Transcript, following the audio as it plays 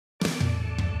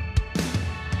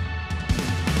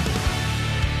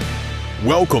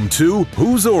Welcome to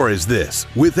Whose Or Is This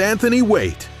with Anthony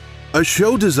Waite, a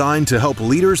show designed to help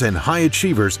leaders and high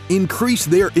achievers increase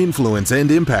their influence and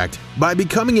impact by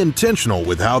becoming intentional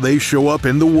with how they show up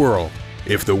in the world.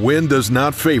 If the wind does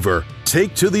not favor,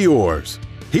 take to the oars.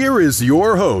 Here is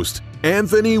your host,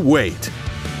 Anthony Waite.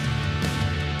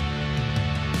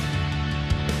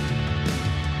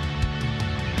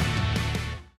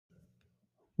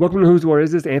 Welcome to Whose Or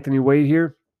Is This? Anthony Waite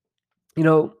here. You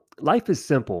know, life is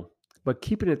simple, but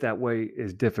keeping it that way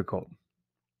is difficult.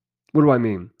 What do I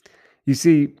mean? You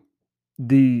see,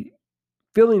 the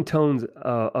feeling tones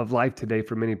of life today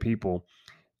for many people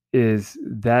is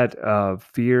that of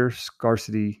fear,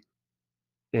 scarcity,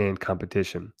 and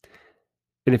competition.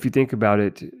 And if you think about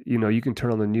it, you can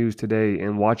turn on the news today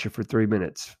and watch it for 3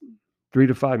 minutes, 3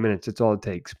 to 5 minutes. That's all it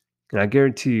takes. And I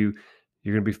guarantee you,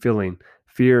 you're going to be feeling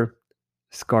fear,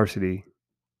 scarcity,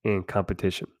 and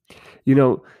competition.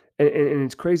 And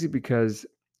it's crazy because,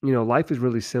 life is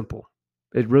really simple.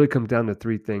 It really comes down to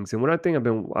three things. And what I think I've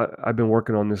been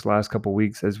working on this last couple of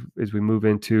weeks as we move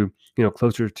into,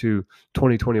 closer to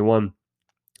 2021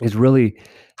 is really,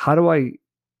 how do I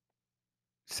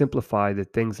simplify the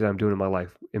things that I'm doing in my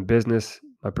life, in business,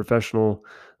 my professional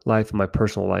life, my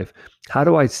personal life? How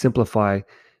do I simplify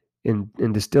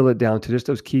and distill it down to just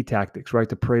those key tactics, right?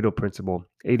 The Pareto principle,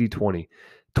 80-20.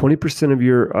 20% of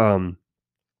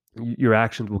your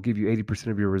actions will give you 80%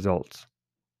 of your results.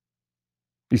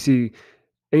 You see,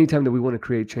 anytime that we want to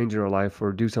create change in our life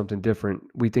or do something different,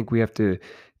 we think we have to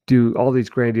do all these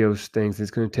grandiose things.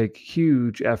 It's going to take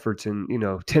huge efforts and,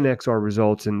 10x our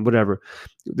results and whatever,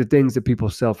 the things that people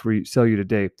sell you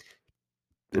today.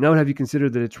 And I would have you consider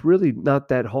that it's really not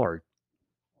that hard.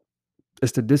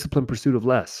 It's the disciplined pursuit of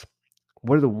less.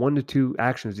 What are the 1 to 2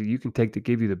 actions that you can take that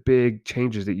give you the big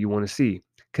changes that you want to see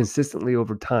consistently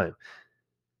over time?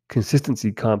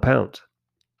 Consistency compounds.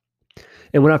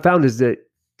 And what I found is that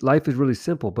life is really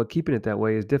simple, but keeping it that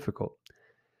way is difficult.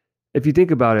 If you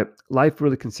think about it, life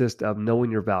really consists of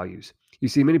knowing your values. You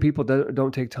see, many people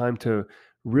don't take time to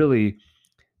really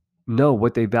know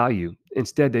what they value.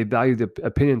 Instead, they value the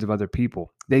opinions of other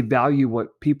people. They value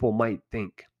what people might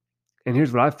think. And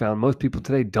here's what I found. Most people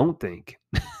today don't think.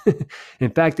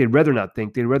 In fact, they'd rather not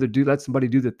think. They'd rather let somebody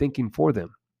do the thinking for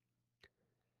them.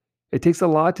 It takes a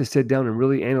lot to sit down and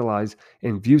really analyze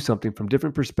and view something from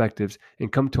different perspectives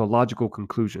and come to a logical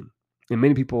conclusion. And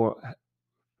many people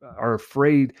are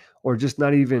afraid or just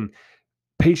not even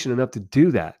patient enough to do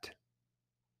that.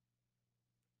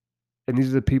 And these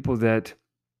are the people that,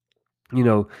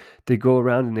 they go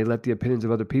around and they let the opinions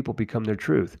of other people become their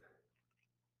truth.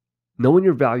 Knowing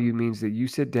your value means that you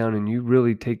sit down and you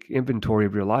really take inventory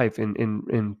of your life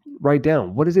and write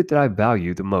down, what is it that I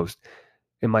value the most?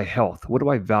 In my health, what do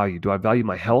I value? Do I value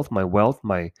my health, my wealth,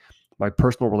 my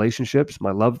personal relationships, my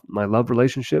love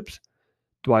relationships?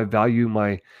 Do I value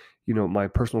my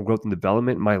personal growth and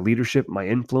development, my leadership, my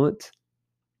influence?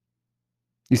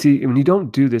 You see, when you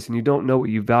don't do this and you don't know what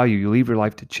you value, you leave your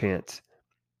life to chance.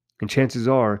 And chances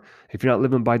are, if you're not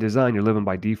living by design, you're living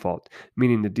by default,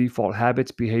 meaning the default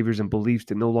habits, behaviors, and beliefs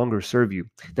that no longer serve you.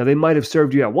 Now, they might have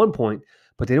served you at one point,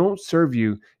 but they don't serve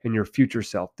you in your future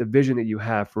self, the vision that you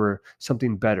have for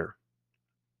something better.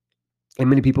 And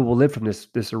many people will live from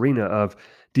this arena of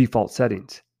default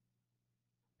settings.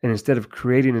 And instead of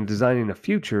creating and designing a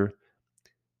future,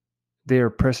 they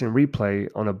are pressing replay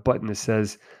on a button that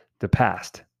says the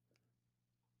past.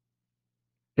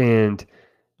 And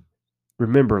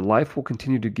remember, life will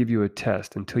continue to give you a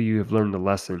test until you have learned the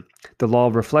lesson. The law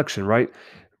of reflection, right?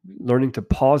 Learning to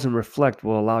pause and reflect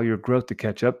will allow your growth to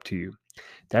catch up to you.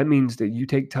 That means that you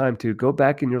take time to go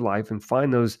back in your life and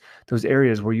find those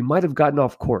areas where you might have gotten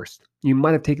off course. You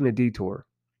might have taken a detour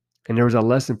and there was a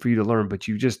lesson for you to learn, but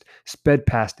you just sped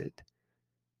past it.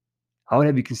 I would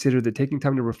have you consider that taking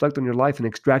time to reflect on your life and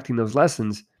extracting those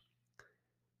lessons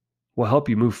will help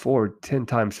you move forward 10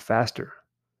 times faster.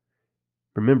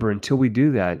 Remember, until we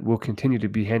do that, we'll continue to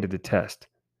be handed the test.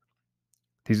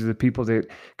 These are the people that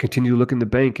continue to look in the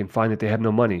bank and find that they have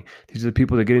no money. These are the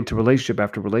people that get into relationship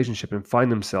after relationship and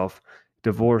find themselves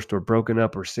divorced or broken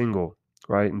up or single,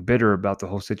 right? And bitter about the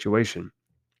whole situation.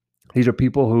 These are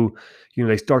people who,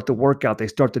 they start the workout, they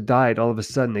start the diet, all of a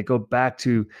sudden they go back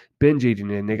to binge eating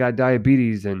and they got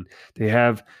diabetes and they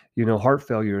have, heart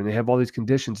failure and they have all these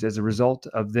conditions as a result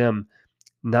of them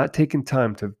not taking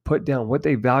time to put down what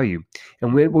they value.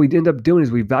 And what we end up doing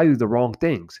is we value the wrong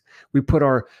things. We put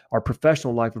our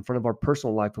professional life in front of our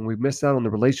personal life, and we miss out on the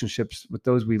relationships with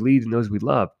those we lead and those we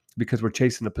love because we're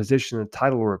chasing a position, a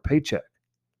title, or a paycheck.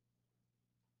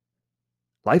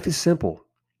 Life is simple,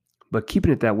 but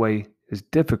keeping it that way is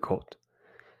difficult.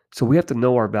 So we have to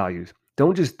know our values.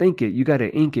 Don't just think it. You got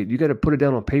to ink it. You got to put it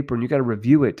down on paper, and you got to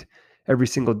review it every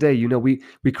single day.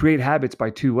 We create habits by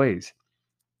two ways: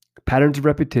 patterns of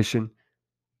repetition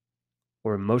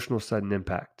or emotional sudden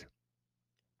impact.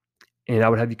 And I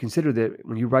would have you consider that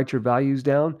when you write your values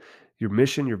down, your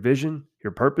mission, your vision,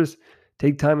 your purpose,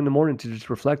 take time in the morning to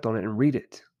just reflect on it and read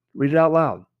it. Read it out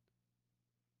loud.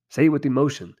 Say it with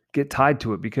emotion. Get tied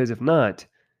to it, because if not,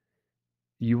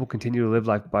 you will continue to live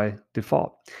life by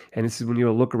default. And this is when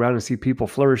you'll look around and see people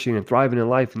flourishing and thriving in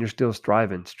life, and you're still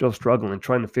striving, still struggling,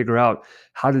 trying to figure out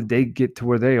how did they get to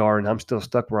where they are, and I'm still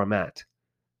stuck where I'm at.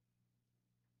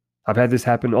 I've had this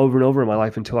happen over and over in my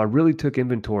life until I really took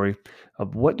inventory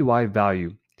of what do I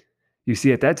value. You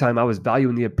see, at that time, I was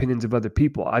valuing the opinions of other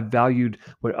people. I valued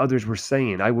what others were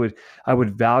saying. I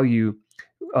would value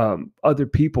other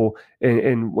people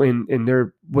and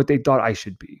their what they thought I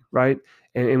should be, right?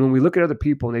 And when we look at other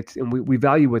people and we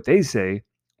value what they say,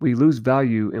 we lose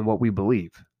value in what we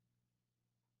believe.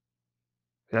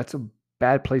 That's a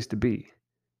bad place to be.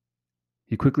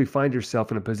 You quickly find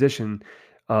yourself in a position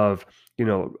of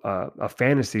a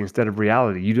fantasy instead of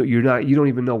reality. You don't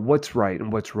even know what's right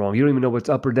and what's wrong. You don't even know what's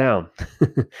up or down.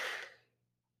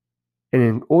 And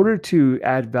in order to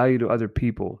add value to other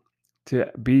people,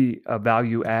 to be a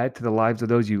value add to the lives of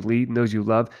those you lead and those you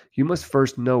love, you must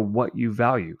first know what you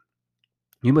value.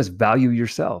 You must value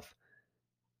yourself.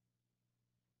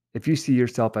 If you see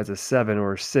yourself as a 7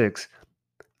 or a 6,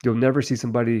 you'll never see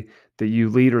somebody that you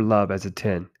lead or love as a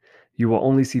 10. You will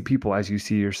only see people as you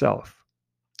see yourself.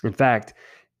 In fact,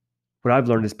 what I've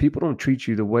learned is people don't treat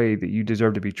you the way that you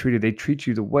deserve to be treated. They treat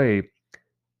you the way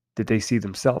that they see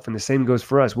themselves. And the same goes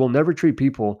for us. We'll never treat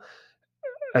people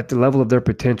at the level of their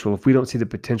potential if we don't see the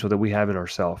potential that we have in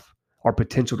ourselves, our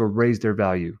potential to raise their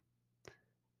value.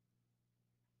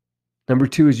 Number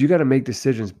 2 is you got to make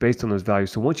decisions based on those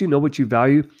values. So once you know what you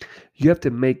value, you have to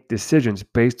make decisions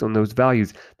based on those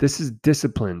values. This is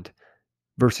disciplined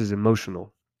versus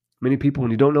emotional. Many people,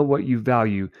 when you don't know what you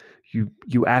value,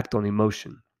 you act on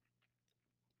emotion.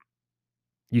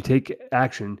 You take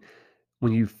action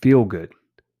when you feel good.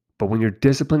 But when you're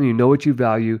disciplined and you know what you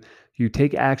value, you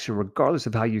take action regardless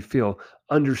of how you feel,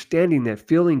 understanding that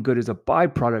feeling good is a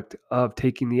byproduct of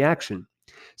taking the action.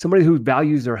 Somebody who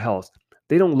values their health,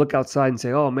 they don't look outside and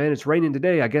say, oh man, it's raining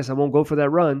today, I guess I won't go for that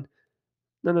run.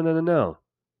 No.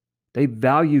 They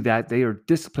value that. They are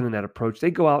disciplined in that approach.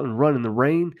 They go out and run in the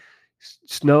rain,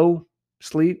 snow,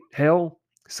 sleet, hail,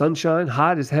 sunshine,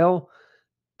 hot as hell.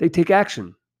 They take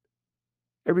action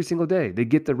every single day. They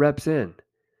get the reps in.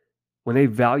 When they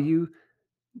value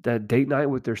that date night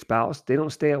with their spouse, they don't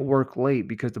stay at work late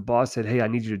because the boss said, hey, I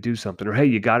need you to do something, or hey,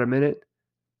 you got a minute?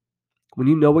 When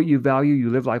you know what you value, you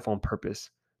live life on purpose,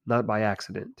 not by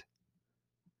accident.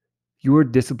 You are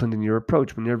disciplined in your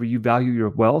approach. Whenever you value your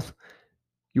wealth,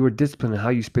 you are disciplined in how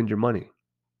you spend your money.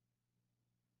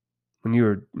 When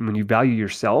you value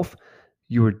yourself,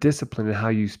 you are disciplined in how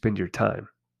you spend your time.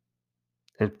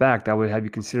 In fact, I would have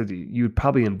you consider that you would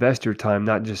probably invest your time,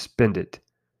 not just spend it.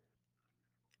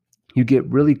 You get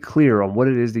really clear on what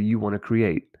it is that you want to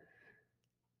create.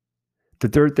 The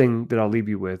third thing that I'll leave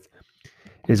you with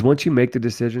is once you make the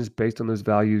decisions based on those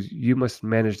values, you must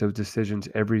manage those decisions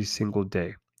every single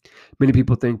day. Many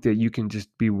people think that you can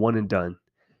just be one and done,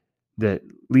 that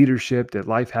leadership, that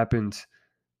life happens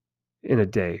in a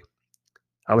day.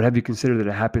 I would have you consider that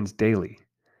it happens daily.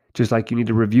 Just like you need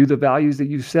to review the values that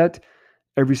you set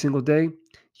every single day,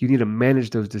 you need to manage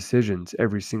those decisions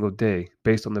every single day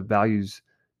based on the values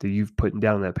that you've put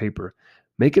down on that paper.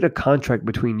 Make it a contract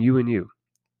between you and you.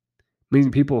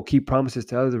 Meaning people will keep promises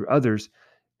to others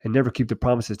and never keep the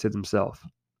promises to themselves.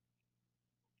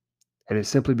 And it's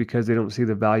simply because they don't see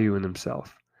the value in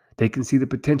themselves. They can see the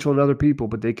potential in other people,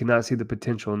 but they cannot see the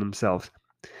potential in themselves.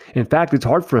 In fact, it's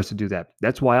hard for us to do that.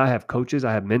 That's why I have coaches,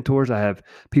 I have mentors, I have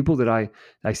people that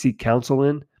I seek counsel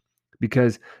in,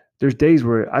 because there's days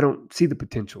where I don't see the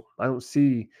potential. I don't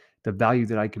see the value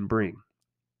that I can bring.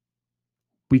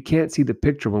 We can't see the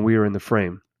picture when we are in the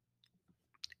frame.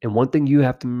 And one thing you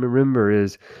have to remember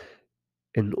is,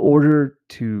 in order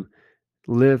to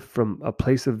live from a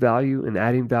place of value and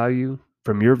adding value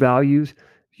from your values,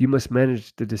 you must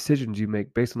manage the decisions you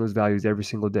make based on those values every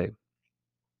single day.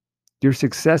 Your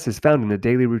success is found in the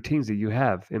daily routines that you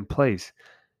have in place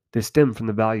that stem from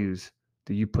the values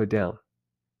that you put down.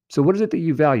 So what is it that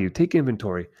you value? Take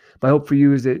inventory. My hope for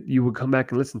you is that you will come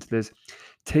back and listen to this.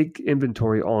 Take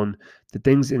inventory on the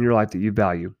things in your life that you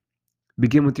value.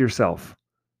 Begin with yourself.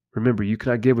 Remember, you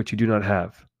cannot give what you do not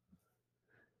have.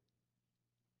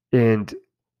 And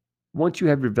once you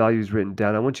have your values written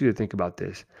down, I want you to think about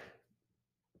this.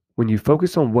 When you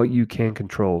focus on what you can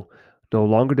control, no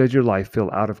longer does your life feel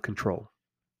out of control.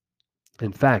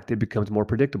 In fact, it becomes more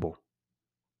predictable.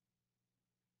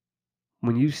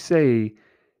 When you say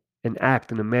and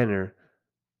act in a manner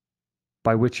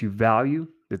by which you value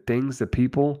the things, the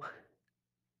people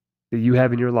that you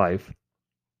have in your life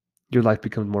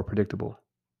becomes more predictable.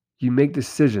 You make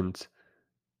decisions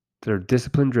that are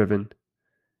discipline driven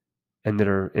and that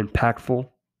are impactful,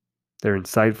 they're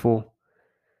insightful,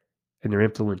 and they're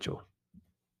influential.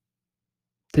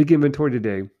 Take inventory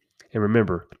today and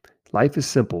remember, life is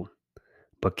simple,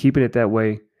 but keeping it that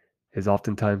way is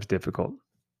oftentimes difficult.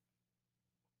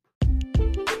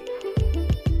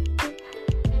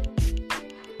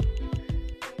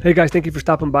 Hey guys, thank you for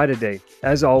stopping by today.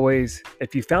 As always,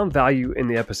 if you found value in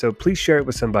the episode, please share it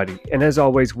with somebody. And as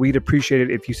always, we'd appreciate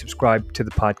it if you subscribe to the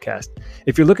podcast.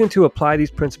 If you're looking to apply these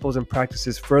principles and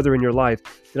practices further in your life,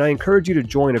 then I encourage you to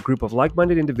join a group of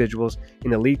like-minded individuals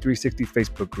in the Lead 360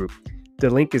 Facebook group.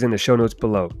 The link is in the show notes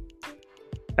below.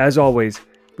 As always,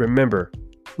 remember,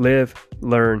 live,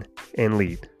 learn, and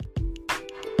lead.